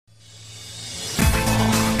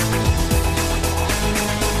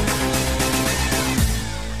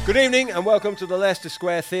Good evening and welcome to the Leicester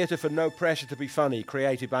Square Theatre for No Pressure to be Funny,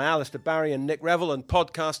 created by Alistair, Barrie and Nick Revell and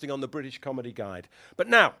podcasting on the British Comedy Guide. But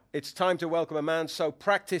now, it's time to welcome a man so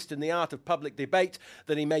practised in the art of public debate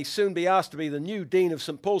that he may soon be asked to be the new Dean of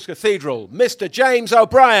St Paul's Cathedral, Mr. James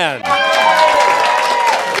O'Brien.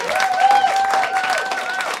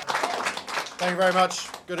 Thank you very much.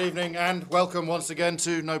 Good evening and welcome once again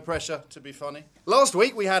to No Pressure to be Funny. Last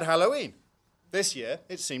week we had Halloween. This year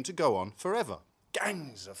it seemed to go on forever.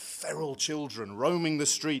 Gangs of feral children roaming the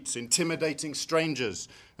streets, intimidating strangers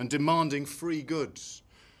and demanding free goods.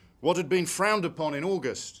 What had been frowned upon in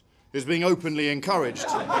August is being openly encouraged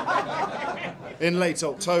in late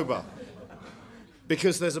October.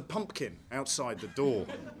 Because there's a pumpkin outside the door.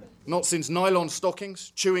 Not since nylon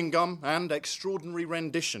stockings, chewing gum and extraordinary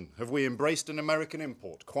rendition have we embraced an American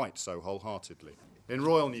import quite so wholeheartedly. In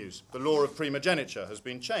royal news, the law of primogeniture has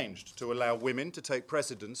been changed to allow women to take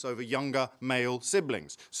precedence over younger male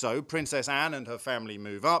siblings. So Princess Anne and her family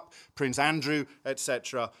move up, Prince Andrew,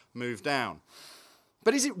 etc. move down.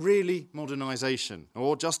 But is it really modernisation,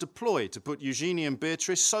 or just a ploy to put Eugenie and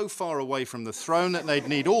Beatrice so far away from the throne that they'd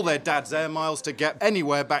need all their dad's air miles to get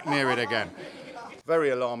anywhere back near it again?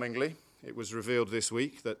 Very alarmingly, it was revealed this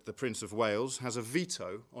week that the Prince of Wales has a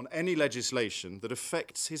veto on any legislation that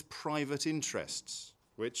affects his private interests,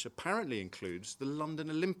 which apparently includes the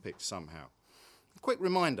London Olympics somehow. A quick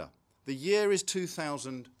reminder, the year is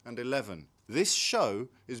 2011. This show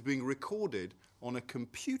is being recorded on a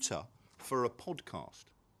computer for a podcast.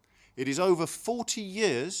 It is over 40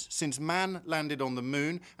 years since man landed on the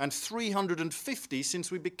moon and 350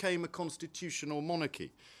 since we became a constitutional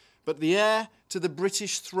monarchy. But the heir to the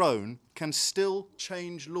British throne can still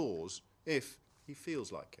change laws if he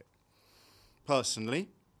feels like it. Personally,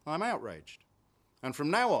 I'm outraged. And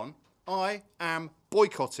from now on, I am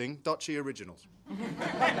boycotting Duchy Originals.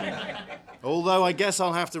 Although I guess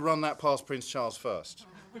I'll have to run that past Prince Charles first.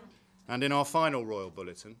 And in our final royal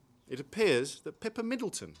bulletin, it appears that Pippa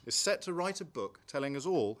Middleton is set to write a book telling us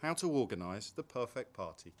all how to organise the perfect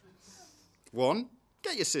party. 1,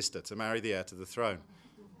 get your sister to marry the heir to the throne.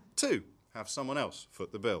 2, have someone else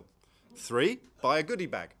foot the bill. 3, buy a goodie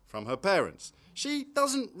bag from her parents. She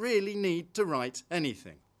doesn't really need to write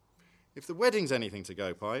anything. If the wedding's anything to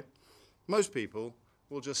go by, most people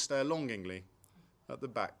will just stare longingly at the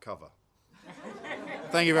back cover.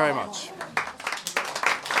 Thank you very much.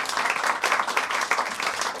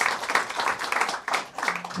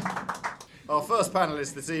 Our first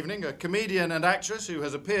panellist this evening, a comedian and actress who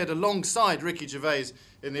has appeared alongside Ricky Gervais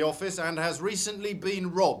in The Office and has recently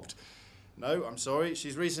been robbed. No, I'm sorry,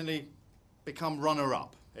 she's recently become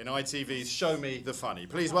runner-up in ITV's Show Me the Funny.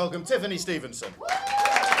 Please welcome Tiffany Stevenson.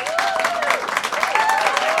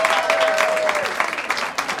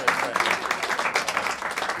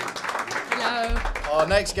 Our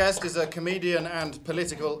next guest is a comedian and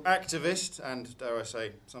political activist, and dare I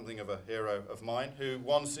say, something of a hero of mine, who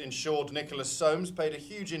once insured Nicholas Soames paid a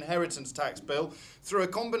huge inheritance tax bill through a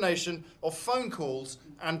combination of phone calls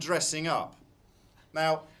and dressing up.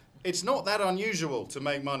 Now, it's not that unusual to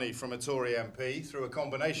make money from a Tory MP through a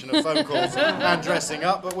combination of phone calls and dressing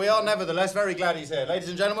up, but we are nevertheless very glad he's here. Ladies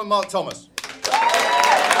and gentlemen, Mark Thomas.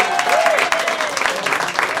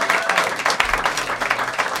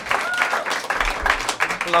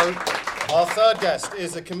 Hello. Our third guest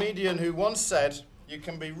is a comedian who once said, "You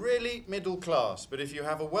can be really middle class, but if you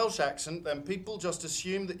have a Welsh accent, then people just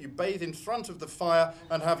assume that you bathe in front of the fire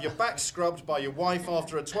and have your back scrubbed by your wife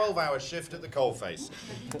after a 12-hour shift at the coalface."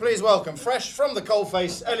 Please welcome, fresh from the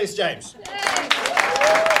coalface, Elis James.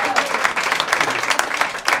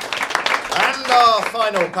 And our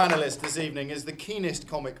final panellist this evening is the keenest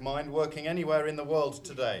comic mind working anywhere in the world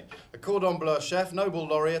today. A cordon bleu chef, Nobel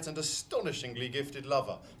laureate and astonishingly gifted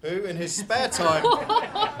lover, who in his spare time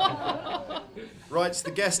writes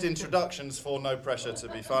the guest introductions for No Pressure to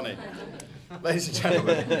be Funny. Ladies and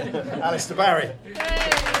gentlemen, Alistair Barrie.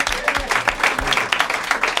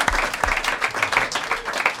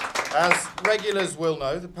 As regulars will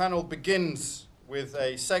know, the panel begins with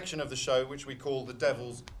a section of the show which we call the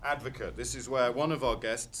Devil's Advocate. This is where one of our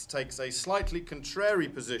guests takes a slightly contrary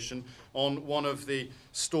position on one of the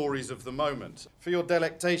stories of the moment. For your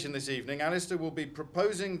delectation this evening, Alistair will be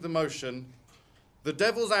proposing the motion, the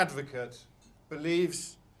Devil's Advocate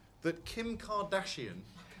believes that Kim Kardashian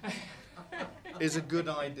is a good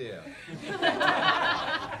idea.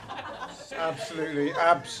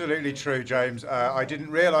 Absolutely true, James. I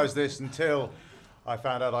didn't realise this until I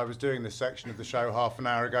found out I was doing this section of the show half an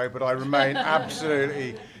hour ago, but I remain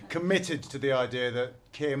absolutely committed to the idea that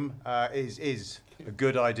Kim is a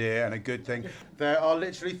good idea and a good thing. There are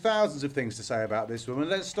literally thousands of things to say about this woman.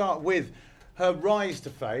 Let's start with her rise to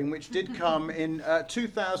fame, which did come in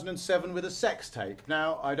 2007 with a sex tape.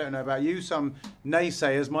 Now, I don't know about you, some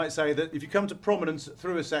naysayers might say that if you come to prominence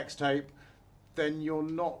through a sex tape, then you're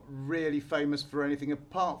not really famous for anything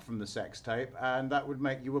apart from the sex tape, and that would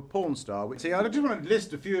make you a porn star. See, I just want to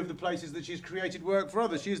list a few of the places that she's created work for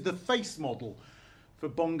others. She's the face model for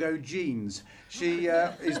Bongo Jeans. She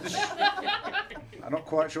is the... I'm not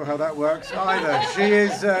quite sure how that works either.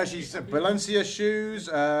 She's Balenciaga shoes,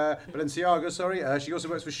 Balenciaga, sorry. She also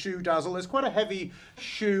works for Shoe Dazzle. There's quite a heavy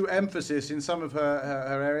shoe emphasis in some of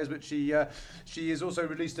her areas, but she has also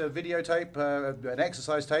released a videotape, an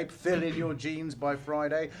exercise tape, Fill in Your Jeans by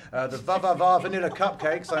Friday. The Va Va Va Vanilla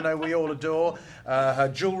Cupcakes, I know we all adore.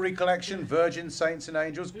 Her jewellery collection, Virgin, Saints and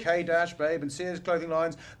Angels, K-Dash, Babe and Sears clothing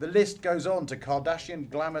lines. The list goes on to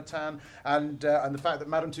Kardashian, Glamour Tan, and the fact that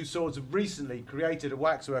Madame Tussauds have recently created a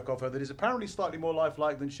waxwork of her that is apparently slightly more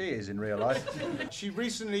lifelike than she is in real life. She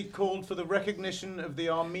recently called for the recognition of the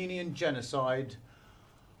Armenian genocide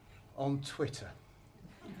on Twitter.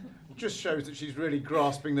 Just shows that she's really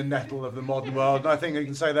grasping the nettle of the modern world, and I think you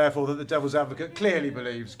can say therefore that the devil's advocate clearly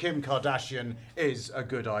believes Kim Kardashian is a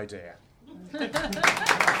good idea.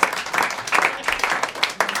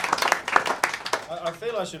 I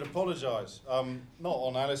feel I should apologise, not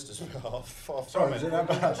on Alistair's behalf, far Sorry, from is it. it that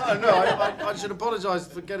bad? No, I should apologise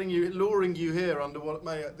for luring you here under what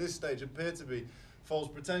may at this stage appear to be false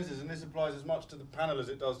pretences, and this applies as much to the panel as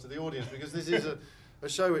it does to the audience, because this is a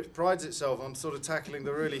show which prides itself on sort of tackling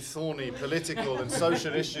the really thorny political and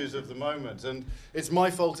social issues of the moment, and it's my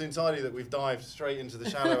fault entirely that we've dived straight into the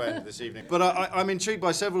shallow end this evening. But I'm intrigued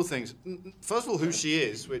by several things. First of all, who she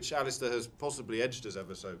is, which Alistair has possibly edged us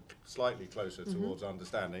ever so slightly closer towards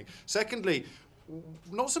understanding. Secondly,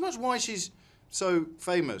 not so much why she's so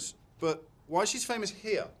famous, but why she's famous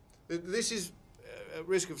here. This is at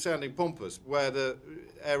risk of sounding pompous, where the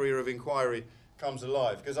area of inquiry comes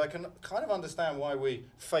alive, because I can kind of understand why we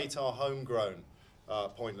fate our homegrown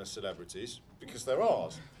pointless celebrities, because they're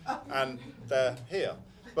ours and they're here,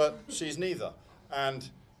 but she's neither, and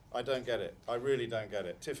I don't get it. I really don't get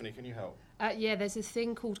it. Tiffany, can you help? Yeah, there's a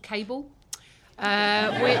thing called cable, which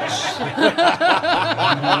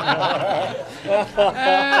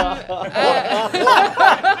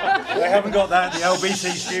They haven't got that in the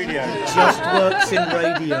LBC studio. Just works in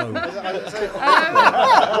radio.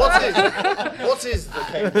 What is the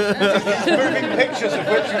cable? Moving pictures of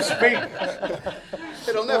which you speak.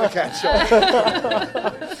 It'll never catch on.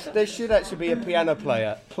 There should actually be a piano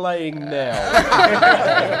player playing now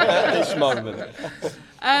at this moment.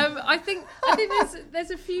 I think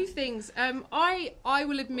there's a few things. I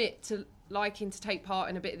will admit to liking to take part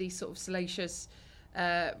in a bit of these sort of salacious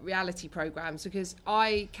reality programmes, because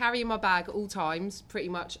I carry in my bag at all times pretty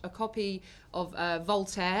much a copy of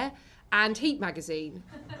Voltaire and Heat magazine,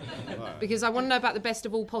 because I want to know about the best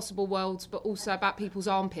of all possible worlds, but also about people's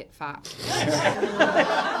armpit fat.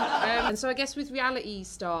 And so I guess with reality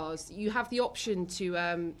stars, you have the option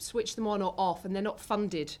to switch them on or off, and they're not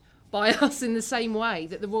funded by us in the same way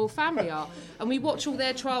that the royal family are. And we watch all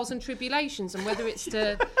their trials and tribulations, and whether it's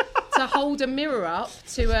to hold a mirror up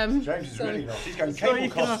to... James is really not. She's going, cable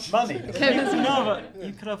costs money. No, but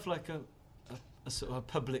you could have like a sort of a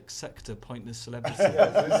public sector pointless celebrity.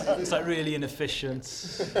 It's like really inefficient.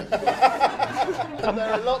 There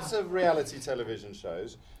are lots of reality television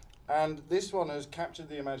shows, and this one has captured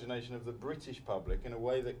the imagination of the British public in a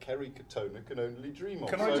way that Kerry Katona can only dream of.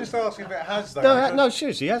 Can I just ask if it has, though? No,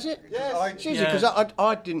 seriously, has it? Yes. Seriously, because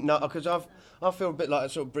I didn't know, because I feel a bit like a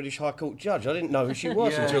sort of British High Court judge. I didn't know who she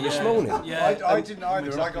was until this morning. Yeah, I didn't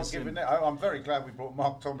either, and I got given it. I'm very glad we brought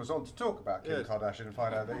Mark Thomas on to talk about Kim Kardashian and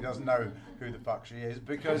find out that he doesn't know who the fuck she is,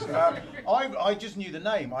 because I just knew the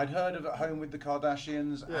name. I'd heard of At Home with the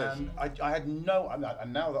Kardashians, and I had no...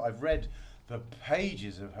 And now that I've read the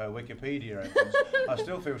pages of her Wikipedia entries, I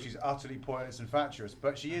still feel she's utterly pointless and fatuous,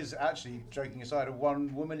 but she is actually, joking aside, a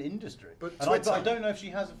one-woman industry. But I don't know if she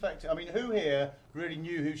has affected... I mean, who here really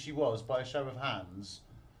knew who she was by a show of hands?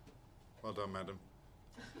 Well done, madam.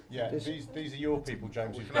 Yeah, these are your people,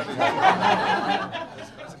 James. I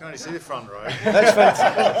can only see the front row. That's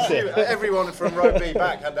fantastic. Everyone from row B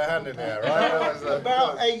back had their hand in the air, right?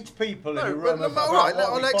 About 8 people in the room. All right,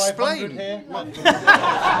 I'll explain. Here.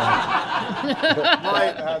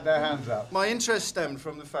 Had their hands up. My interest stemmed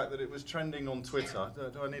from the fact that it was trending on Twitter.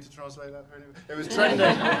 Do I need to translate that for anyone? It was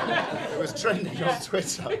trending. It was trending on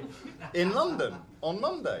Twitter in London on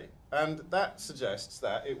Monday. And that suggests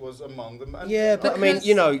that it was among them. And Yeah, but I mean,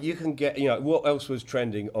 you can get, what else was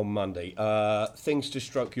trending on Monday? Things to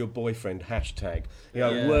stroke your boyfriend, hashtag.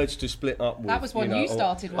 Words to split up with. That was one you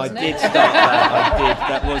started, wasn't it? I did start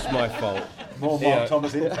that. That was my fault. More Mark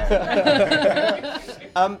Thomas impact.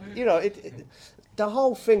 The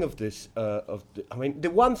whole thing of this,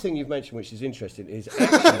 the one thing you've mentioned which is interesting is actually...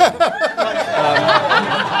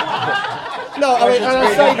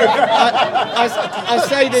 I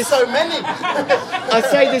say this... So many! I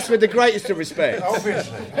say this with the greatest of respect.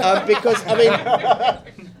 Obviously. Because,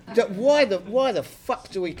 why the fuck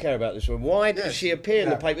do we care about this one? Why does she appear in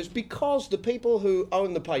the papers? Because the people who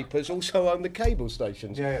own the papers also own the cable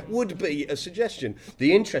stations. Would be a suggestion.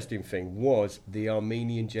 The interesting thing was the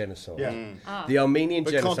Armenian genocide. The Armenian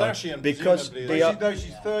genocide. Kardashian, because Though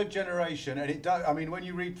she's third generation, and it does. I mean, when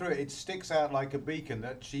you read through it, it sticks out like a beacon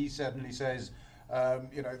that she suddenly says,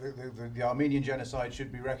 the Armenian genocide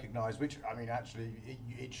should be recognised, which I mean, actually,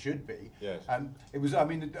 it should be. Yes. It was. I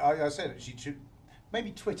mean, I said it. She should.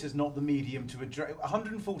 Maybe Twitter's not the medium to address.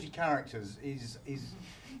 140 characters is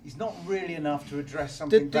not really enough to address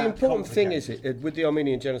something the important thing is with the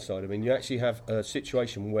Armenian genocide. I mean, you actually have a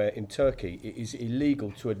situation where in Turkey it is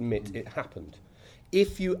illegal to admit it happened.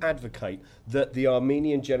 If you advocate that the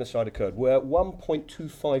Armenian genocide occurred, where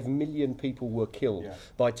 1.25 million people were killed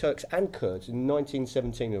by Turks and Kurds in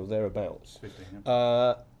 1917 or thereabouts,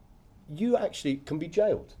 you actually can be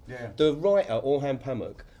jailed. The writer Orhan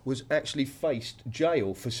Pamuk was actually faced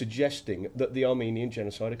jail for suggesting that the Armenian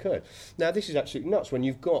genocide occurred. Now, this is absolutely nuts. When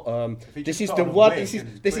you've got this is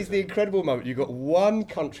the incredible moment. You've got one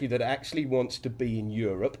country that actually wants to be in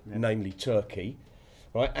Europe, namely Turkey.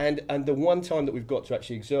 Right, and the one time that we've got to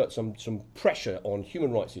actually exert some pressure on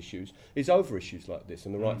human rights issues is over issues like this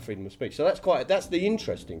and the right to freedom of speech. So that's the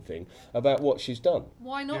interesting thing about what she's done.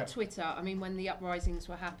 Why not Twitter? I mean, when the uprisings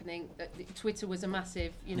were happening, Twitter was a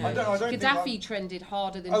massive, I don't Gaddafi trended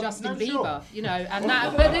harder than Justin Bieber, sure. and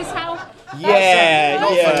that. But this how.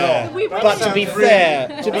 But to be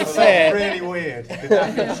fair, really weird.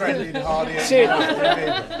 Gaddafi trended harder than Justin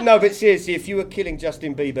Bieber. No, but seriously, if you were killing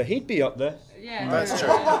Justin Bieber, he'd be up there. Yeah, that's true.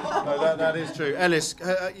 No, that is true. Elis,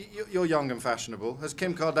 you're young and fashionable. Has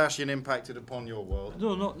Kim Kardashian impacted upon your world?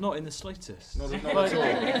 No, not in the slightest. Not at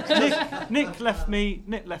all. Nick left me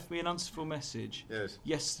an answerful message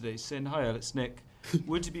yesterday saying, "Hi, it's Nick.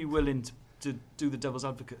 Would you be willing to do the devil's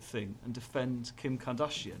advocate thing and defend Kim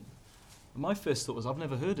Kardashian?" And my first thought was, I've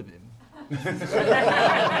never heard of him.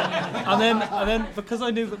 and then because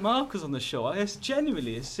I knew that Mark was on the show, I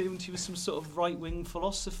genuinely assumed he was some sort of right-wing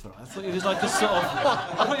philosopher. I thought he was like a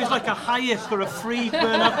Hayek or a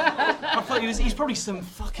Friedman. I thought he's probably some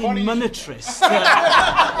fucking monetarist.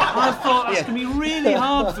 I thought that's going to be really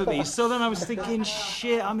hard for me. So then I was thinking,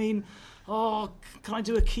 shit, I mean, can I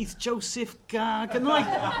do a Keith Joseph gag? And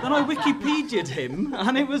then I Wikipedia'd him,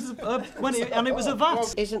 and it was a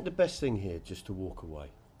that. Isn't the best thing here just to walk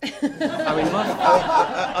away? I mean,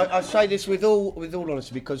 I say this with all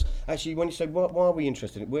honesty because actually, when you say why are we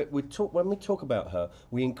interested in it, when we talk about her,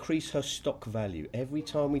 we increase her stock value every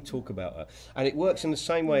time we talk about her, and it works in the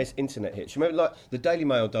same way as internet hits. Remember, like the Daily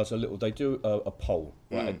Mail does they do a poll,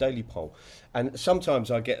 right, a daily poll, and sometimes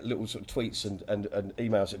I get little sort of tweets and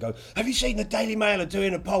emails that go, "Have you seen the Daily Mail are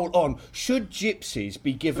doing a poll on should gypsies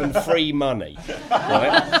be given free money?"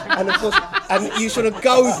 Right, and of course, and you sort of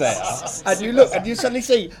go there and you look and you suddenly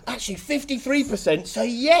see. Actually, 53% say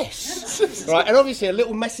yes. Right, and obviously a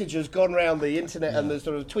little message has gone around the internet and the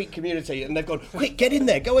sort of tweet community, and they've gone, quick, get in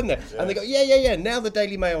there, go in there. And they go, yeah. Now the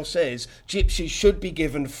Daily Mail says gypsies should be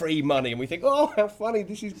given free money. And we think, oh, how funny,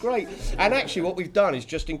 this is great. And actually what we've done is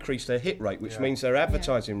just increase their hit rate, which means their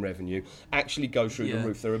advertising revenue actually goes through the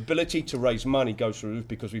roof. Their ability to raise money goes through the roof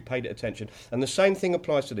because we paid it attention. And the same thing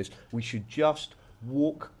applies to this. We should just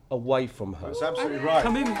walk away from her. That's absolutely right.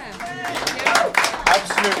 Come in.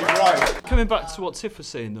 Absolutely right. Coming back to what Tiff was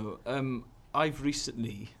saying, though, I've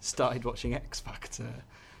recently started watching X Factor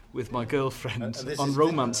with my girlfriend on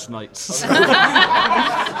romance nights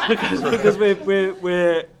because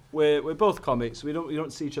we're both comics. We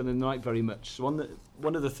don't see each other in the night very much. So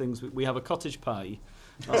one of the things we have a cottage pie.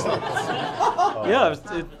 And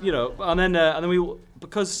then we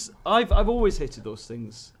because I've always hated those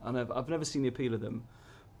things, and I've never seen the appeal of them.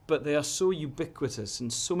 But they are so ubiquitous,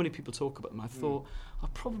 and so many people talk about them. I thought I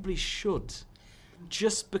probably should,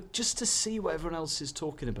 just to see what everyone else is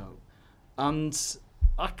talking about, and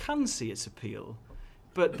I can see its appeal,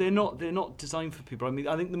 but they're not designed for people. I mean,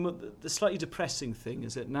 I think the slightly depressing thing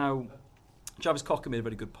is that now, Jarvis Cocker made a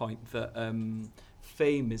very good point that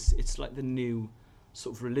fame it's like the new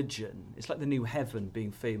sort of religion. It's like the new heaven,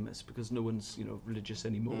 being famous, because no one's religious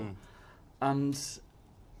anymore, and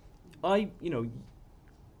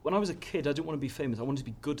when I was a kid, I didn't want to be famous. I wanted to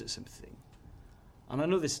be good at something. And I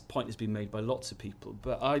know this point has been made by lots of people,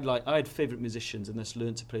 but I had favourite musicians and just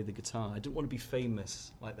learned to play the guitar. I didn't want to be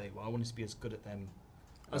famous like they were. I wanted to be as good at them,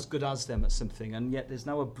 as good as them at something. And yet there's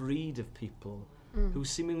now a breed of people who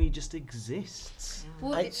seemingly just exists.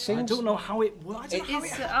 Well, I don't know how it works. It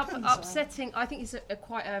is upsetting. I think it's a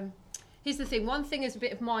quite... Here's the thing. One thing is a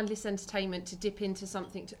bit of mindless entertainment to dip into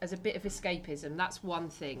something as a bit of escapism. That's one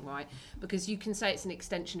thing, right? Because you can say it's an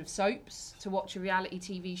extension of soaps to watch a reality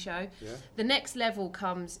TV show. Yeah. The next level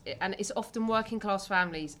comes, and it's often working class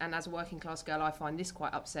families, and as a working class girl, I find this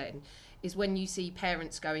quite upsetting, is when you see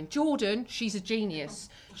parents going, Jordan, she's a genius.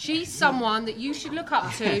 She's someone that you should look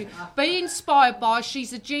up to, be inspired by.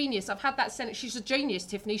 She's a genius. I've had that sentence. She's a genius,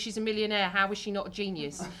 Tiffany. She's a millionaire. How is she not a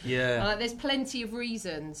genius? Yeah. There's plenty of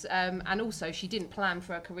reasons. And also, she didn't plan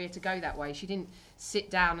for her career to go that way. She didn't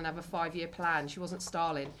sit down and have a 5-year plan. She wasn't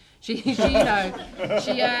Stalin. She went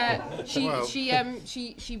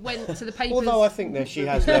to the papers. Although I think that she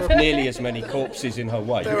has left nearly as many corpses in her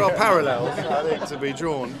wake. There are parallels, I think, to be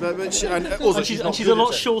drawn. But she's a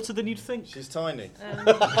lot shorter than you'd think. She's tiny.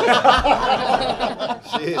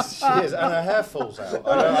 She is, and her hair falls out.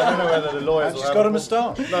 I don't know whether the lawyers. She's got a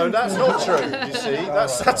moustache. No, that's not true. You see,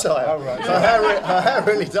 that's satire. Oh, right. Her hair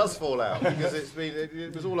really does fall out because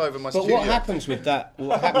it was all over my studio. But what happens with that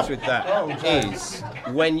is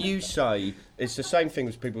when you say it's the same thing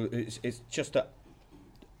as people. It's just a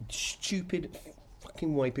stupid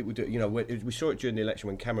fucking way people do it. You know, we saw it during the election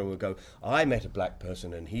when Cameron would go, I met a black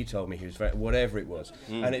person and he told me he was very, whatever it was.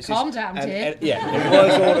 And it's calm down, dear. Yeah, it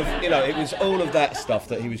was all of, it was all of that stuff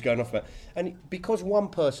that he was going off about. And because one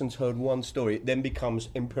person's heard one story, it then becomes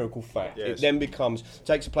empirical fact. Yes. It then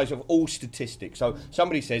takes the place of all statistics. So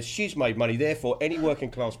somebody says she's made money, therefore any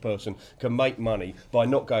working class person can make money by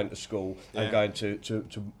not going to school and going to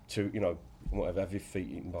whatever, have your feet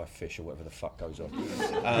eaten by a fish or whatever the fuck goes on.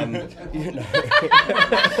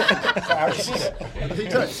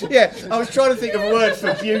 Yeah, I was trying to think of a word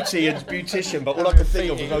for beauty and beautician, but all I could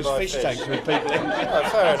think of was those fish tanks with people in. Oh,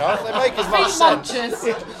 fair enough, they make as much sense.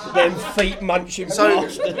 Them feet munching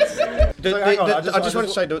bastards. I just want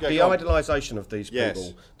to say the idolisation of these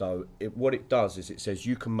people, though, what it does is it says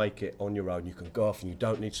you can make it on your own, you can go off and you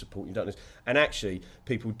don't need support, and actually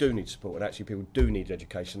people do need support, and actually people do need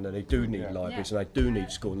education, and they do need libraries, and they do need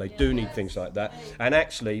school, and they do need things like that. And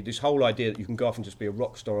actually this whole idea that you can go off and just be a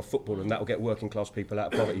rock star or footballer and that will get working class people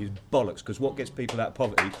out of poverty is bollocks, because what gets people out of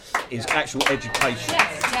poverty is actual education.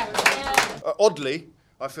 Oddly,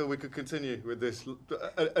 I feel we could continue with this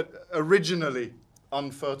originally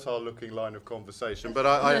unfertile-looking line of conversation, but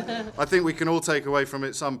I think we can all take away from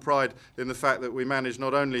it some pride in the fact that we managed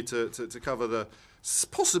not only to cover the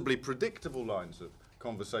possibly predictable lines of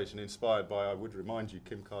conversation inspired by, I would remind you,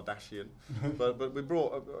 Kim Kardashian, but we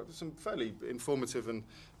brought some fairly informative and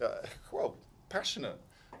passionate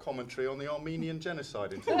commentary on the Armenian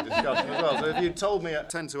genocide into the discussion as well. So if you'd told me at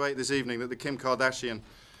 10 to 8 this evening that the Kim Kardashian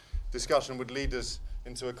discussion would lead us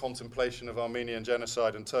into a contemplation of Armenian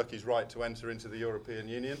genocide and Turkey's right to enter into the European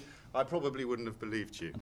Union, I probably wouldn't have believed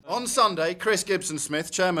you. On Sunday, Chris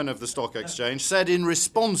Gibson-Smith, chairman of the Stock Exchange, said in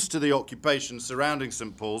response to the occupation surrounding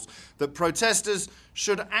St Paul's that protesters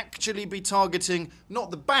should actually be targeting not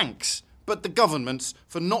the banks, but the governments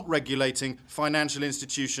for not regulating financial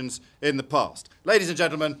institutions in the past. Ladies and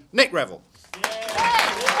gentlemen, Nick Revell.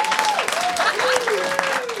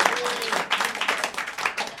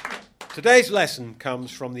 Today's lesson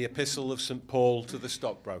comes from the Epistle of St Paul to the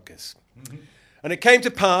stockbrokers. And it came to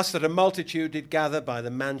pass that a multitude did gather by the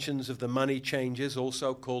mansions of the money changers,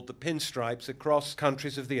 also called the pinstripes, across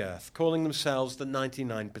countries of the earth, calling themselves the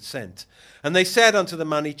 99%. And they said unto the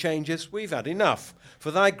money changers, We've had enough, for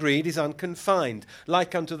thy greed is unconfined,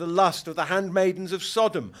 like unto the lust of the handmaidens of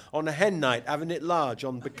Sodom, on a hen night, having it large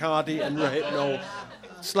on Bacardi and Rohypnol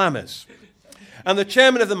slammers. And the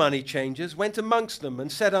chairman of the money changers went amongst them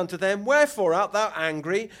and said unto them, Wherefore art thou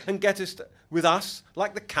angry, and gettest with us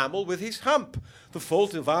like the camel with his hump? The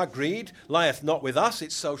fault of our greed lieth not with us,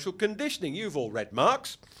 it's social conditioning. You've all read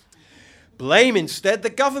Marx. Blame instead the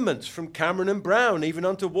governments, from Cameron and Brown, even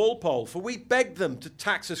unto Walpole, for we begged them to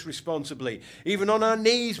tax us responsibly. Even on our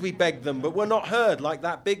knees we begged them, but were not heard, like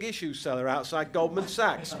that big issue seller outside Goldman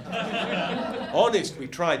Sachs. Honest, we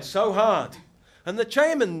tried so hard. And the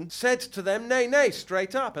chairman said to them, Nay, nay,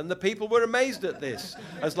 straight up. And the people were amazed at this,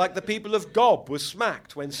 as like the people of Gob were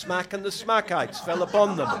smacked, when Smack and the Smackites fell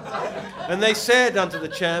upon them. And they said unto the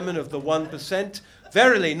chairman of the 1%,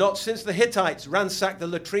 Verily, not since the Hittites ransacked the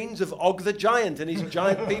latrines of Og the giant and his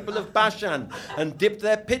giant people of Bashan, and dipped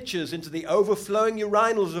their pitchers into the overflowing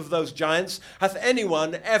urinals of those giants, hath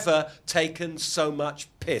anyone ever taken so much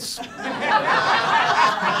piss.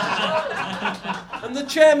 And the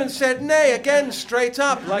chairman said, nay, again, straight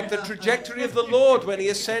up, like the trajectory of the Lord when he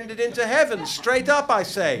ascended into heaven. Straight up, I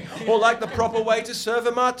say. Or like the proper way to serve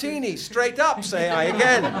a martini. Straight up, say I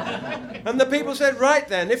again. And the people said, right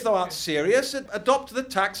then, if thou art serious, adopt the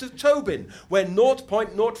tax of Tobin, where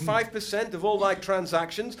 0.05% of all thy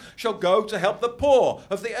transactions shall go to help the poor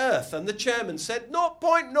of the earth. And the chairman said,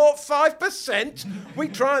 0.05%? We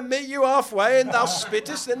try and meet you halfway and thou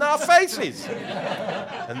spittest in our faces.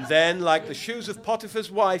 And then, like the shoes of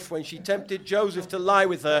Potiphar's wife when she tempted Joseph to lie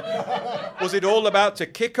with her, was it all about to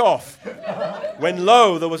kick off, when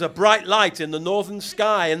lo, there was a bright light in the northern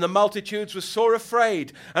sky, and the multitudes were sore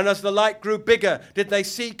afraid, and as the light grew bigger, did they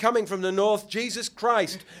see coming from the north Jesus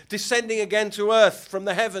Christ, descending again to earth from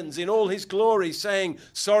the heavens in all his glory, saying,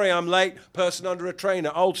 sorry I'm late, person under a train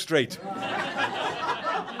at Old Street.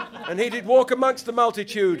 And he did walk amongst the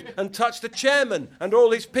multitude, and touched the chairman and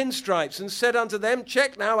all his pinstripes, and said unto them,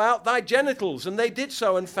 check now out thy genitals. And they did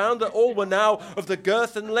so, and found that all were now of the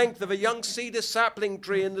girth and length of a young cedar sapling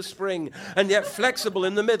tree in the spring, and yet flexible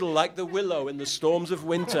in the middle like the willow in the storms of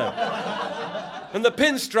winter. And the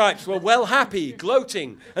pinstripes were well happy,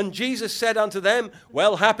 gloating. And Jesus said unto them,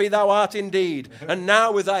 well happy thou art indeed. And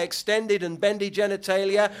now with thy extended and bendy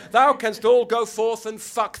genitalia, thou canst all go forth and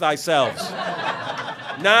fuck thyselves.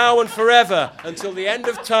 Now and forever, until the end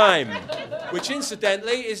of time, which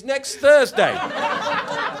incidentally is next Thursday.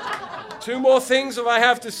 2 more things I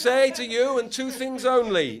have to say to you, and 2 things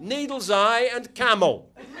only, needle's eye and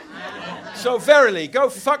camel. So verily, go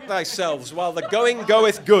fuck thyselves while the going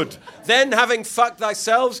goeth good. Then, having fucked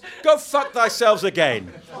thyselves, go fuck thyselves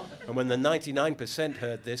again. And when the 99%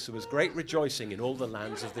 heard this, there was great rejoicing in all the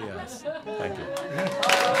lands of the earth. Thank you.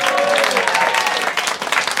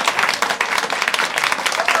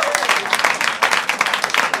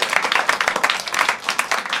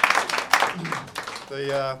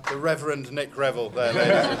 The Reverend Nick Revell there,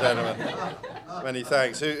 ladies and gentlemen. Many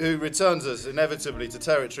thanks. Who returns us inevitably to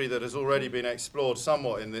territory that has already been explored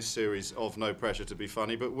somewhat in this series of No Pressure to Be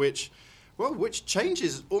Funny, but which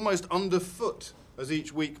changes almost underfoot as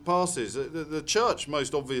each week passes. The church,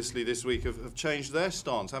 most obviously this week, have changed their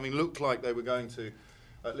stance, having looked like they were going to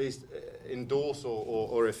at least endorse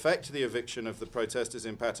or effect the eviction of the protesters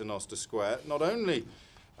in Paternoster Square. Not only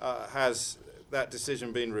has that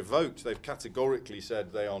decision been revoked, they've categorically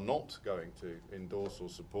said they are not going to endorse or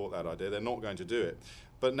support that idea. They're not going to do it.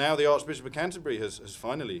 But now the Archbishop of Canterbury has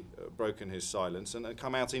finally broken his silence and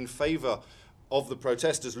come out in favour of the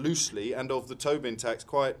protesters loosely and of the Tobin tax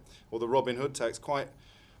or the Robin Hood tax quite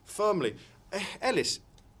firmly. Elis,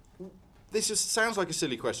 this sounds like a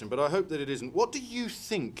silly question, but I hope that it isn't. What do you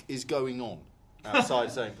think is going on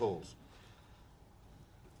outside St. Paul's?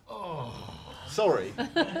 Oh. Sorry,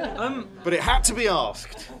 but it had to be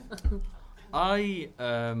asked. I've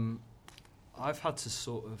had to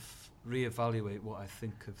sort of reevaluate what I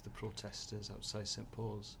think of the protesters outside St.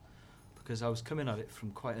 Paul's, because I was coming at it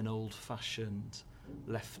from quite an old-fashioned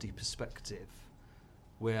lefty perspective,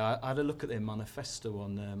 where I had a look at their manifesto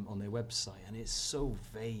on their website, and it's so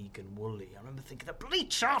vague and woolly. I remember thinking, the bloody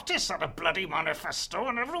Chartists had a bloody manifesto,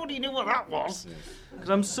 and everybody knew what that was. Because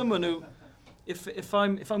I'm someone who, if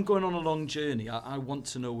I'm going on a long journey, I want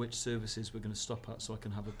to know which services we're going to stop at so I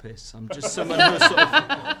can have a piss. I'm just someone who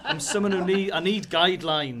I need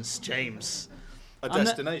guidelines, James. A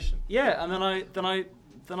destination. And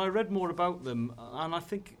then I read more about them, and I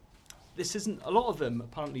think this isn't. A lot of them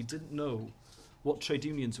apparently didn't know what trade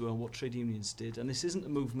unions were and what trade unions did, and this isn't a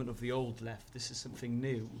movement of the old left. This is something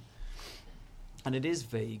new, and it is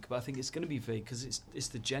vague. But I think it's going to be vague because it's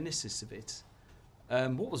the genesis of it.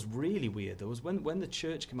 What was really weird, though, was when the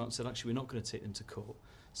church came out and said, actually, we're not going to take them to court,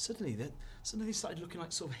 suddenly they started looking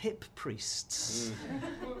like sort of hip priests.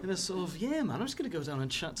 And they're sort of, yeah, man, I'm just going to go down and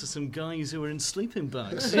chat to some guys who are in sleeping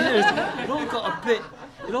bags. It all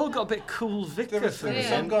got a bit cool vicar. There was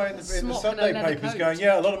some guy in the Sunday papers going,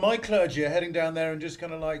 yeah, a lot of my clergy are heading down there and just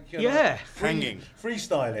kind of like, hanging,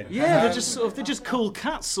 freestyling. Yeah, they're just cool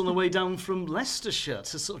cats on the way down from Leicestershire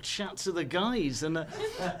to sort of chat to the guys, and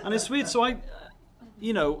it's weird. So I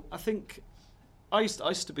think I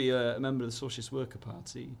used to be a member of the Socialist Worker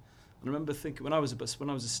Party, and I remember thinking when I was a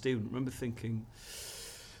student, I remember thinking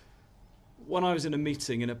when I was in a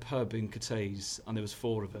meeting in a pub in Cathays and there was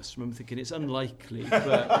 4 of us, I remember thinking it's unlikely,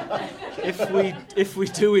 but if we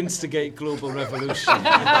do instigate global revolution,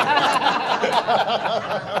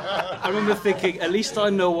 I remember thinking at least I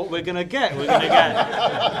know what we're going to get. We're going to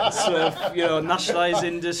get sort of, nationalised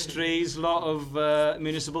industries, a lot of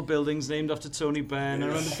municipal buildings named after Tony Benn. I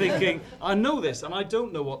remember thinking, I know this, and I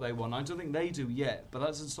don't know what they want. I don't think they do yet, but that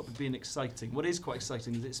doesn't stop it being exciting. What is quite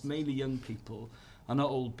exciting is it's mainly young people, are not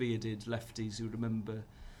old bearded lefties who remember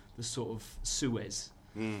the sort of Suez.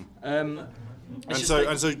 So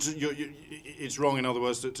it's wrong, in other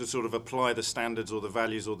words, to sort of apply the standards or the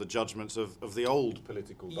values or the judgments of the old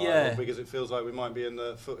political dialogue, because it feels like we might be in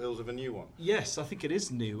the foothills of a new one. Yes, I think it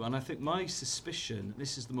is new, and I think my suspicion,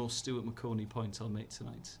 this is the more Stuart McCorney point I'll make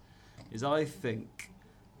tonight, is I think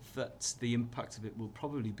that the impact of it will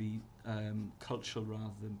probably be cultural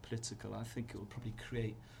rather than political. I think it will probably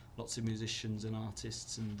create lots of musicians and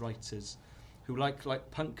artists and writers who like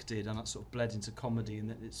punk did, and that sort of bled into comedy, and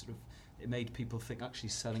that it made people think actually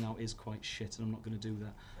selling out is quite shit, and I'm not going to do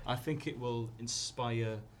that. I think it will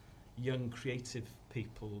inspire young creative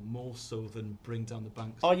people more so than bring down the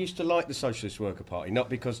banks. I used to like the Socialist Worker Party, not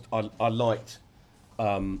because I liked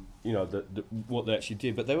what they actually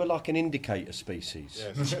did, but they were like an indicator species.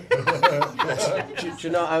 Yes. Do you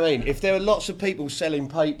know what I mean? If there were lots of people selling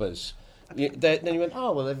papers, then you went,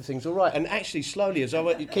 oh, well, everything's all right. And actually, slowly, as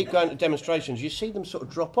you keep going to demonstrations, you see them sort of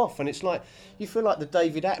drop off, and it's like, you feel like the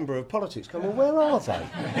David Attenborough of politics. Going, well, where are they?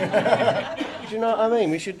 Do you know what I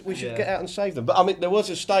mean? We should get out and save them. But I mean, there was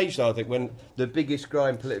a stage, though, I think, when the biggest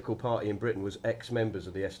growing political party in Britain was ex-members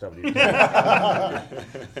of the SWP.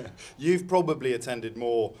 You've probably attended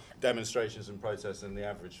more demonstrations and protests than the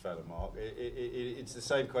average fellow, Mark. It's the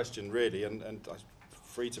same question, really, and I'm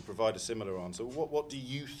free to provide a similar answer. What do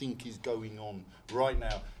you think is going on right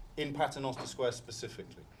now in Paternoster Square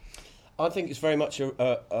specifically? I think it's very much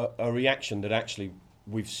a reaction that actually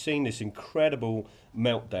we've seen this incredible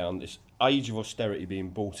meltdown, this age of austerity being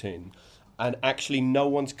brought in, and actually no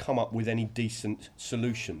one's come up with any decent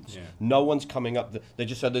solutions. Yeah. No one's coming up. They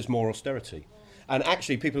just said there's more austerity. And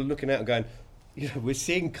actually people are looking out and going, we're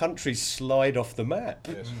seeing countries slide off the map.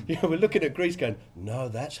 Yes. We're looking at Greece going, no,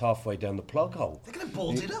 that's halfway down the plug hole. They're going to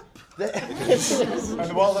bolt it up.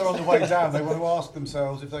 And while they're on the way down, they want to ask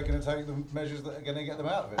themselves if they're going to take the measures that are going to get them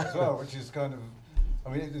out of it as well, which is kind of... I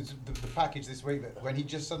mean, it's the package this week, that when he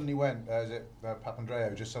just suddenly went,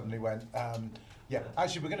 Papandreou just suddenly went,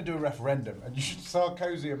 actually, we're going to do a referendum. And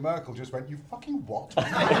Sarkozy and Merkel just went, you fucking what?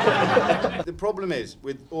 The problem is,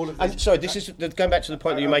 with all of this... sorry, this is going back to the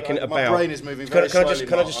point that you're making about... My brain is moving very slowly.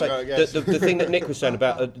 Can I just say, the thing that Nick was saying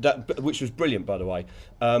about, that, which was brilliant, by the way,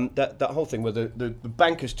 that whole thing where the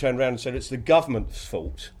bankers turned around and said it's the government's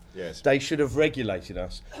fault. Yes. They should have regulated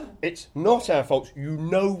us. It's not our fault. You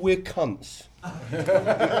know we're cunts.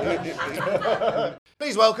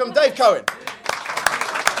 Please welcome Dave Cohen.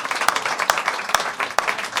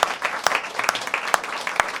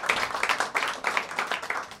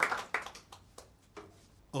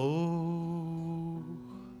 Oh,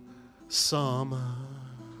 summer,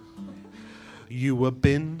 you were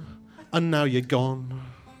been and now you're gone,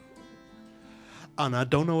 and I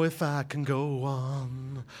don't know if I can go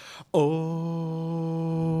on. Oh,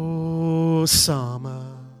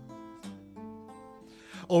 summer,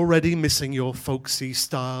 already missing your folksy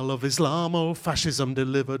style of Islamo-fascism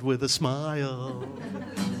delivered with a smile.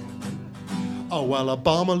 Oh, well,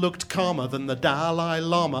 Obama looked calmer than the Dalai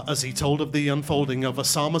Lama as he told of the unfolding of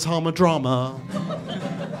Osama's Hama drama.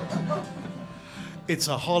 It's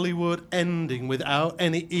a Hollywood ending without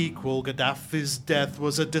any equal. Gaddafi's death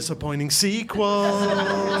was a disappointing sequel.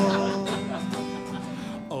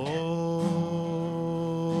 Oh,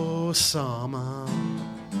 Osama,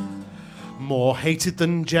 more hated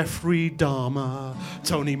than Jeffrey Dahmer,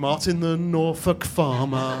 Tony Martin the Norfolk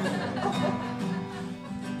farmer,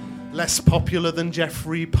 less popular than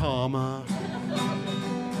Jeffrey Palmer.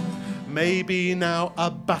 Maybe now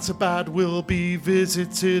Abbottabad will be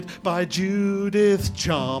visited by Judith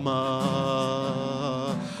Chalmers.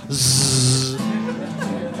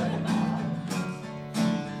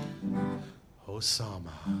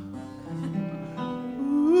 Osama.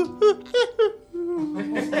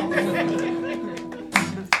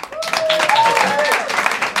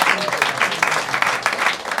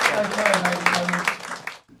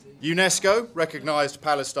 UNESCO recognised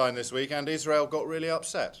Palestine this week, and Israel got really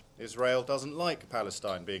upset. Israel doesn't like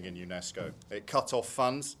Palestine being in UNESCO. It cut off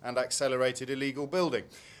funds and accelerated illegal building.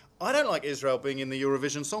 I don't like Israel being in the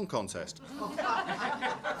Eurovision Song Contest.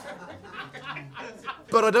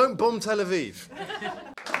 But I don't bomb Tel Aviv.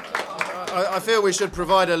 I feel we should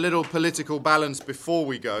provide a little political balance before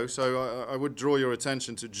we go, so I would draw your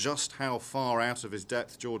attention to just how far out of his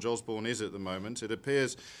depth George Osborne is at the moment. It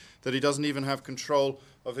appears that he doesn't even have control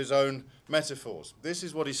of his own metaphors. This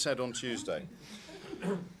is what he said on Tuesday.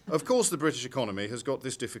 Of course, the British economy has got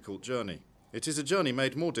this difficult journey. It is a journey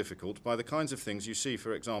made more difficult by the kinds of things you see,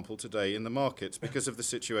 for example, today in the markets because of the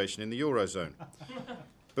situation in the Eurozone.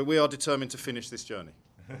 But we are determined to finish this journey.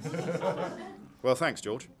 Well, thanks,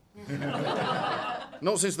 George.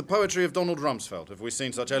 Not since the poetry of Donald Rumsfeld have we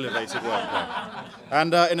seen such elevated wordplay.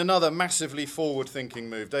 And in another massively forward-thinking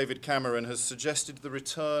move, David Cameron has suggested the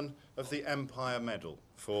return of the Empire Medal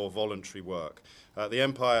for voluntary work. The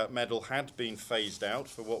Empire Medal had been phased out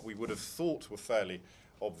for what we would have thought were fairly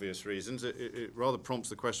obvious reasons. It rather prompts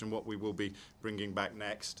the question what we will be bringing back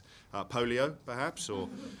next. Polio, perhaps, or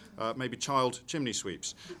maybe child chimney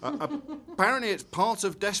sweeps. Apparently it's part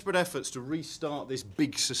of desperate efforts to restart this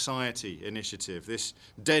big society initiative. This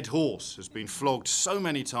dead horse has been flogged so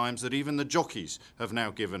many times that even the jockeys have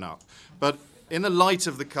now given up. But in the light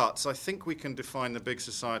of the cuts, I think we can define the big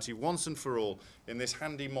society once and for all in this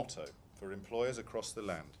handy motto for employers across the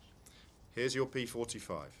land. Here's your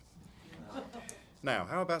P45. Now,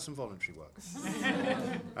 how about some voluntary work?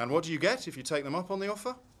 And what do you get if you take them up on the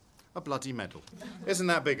offer? A bloody medal. Isn't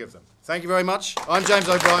that big of them? Thank you very much. I'm James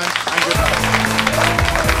O'Brien, and good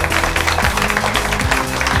night.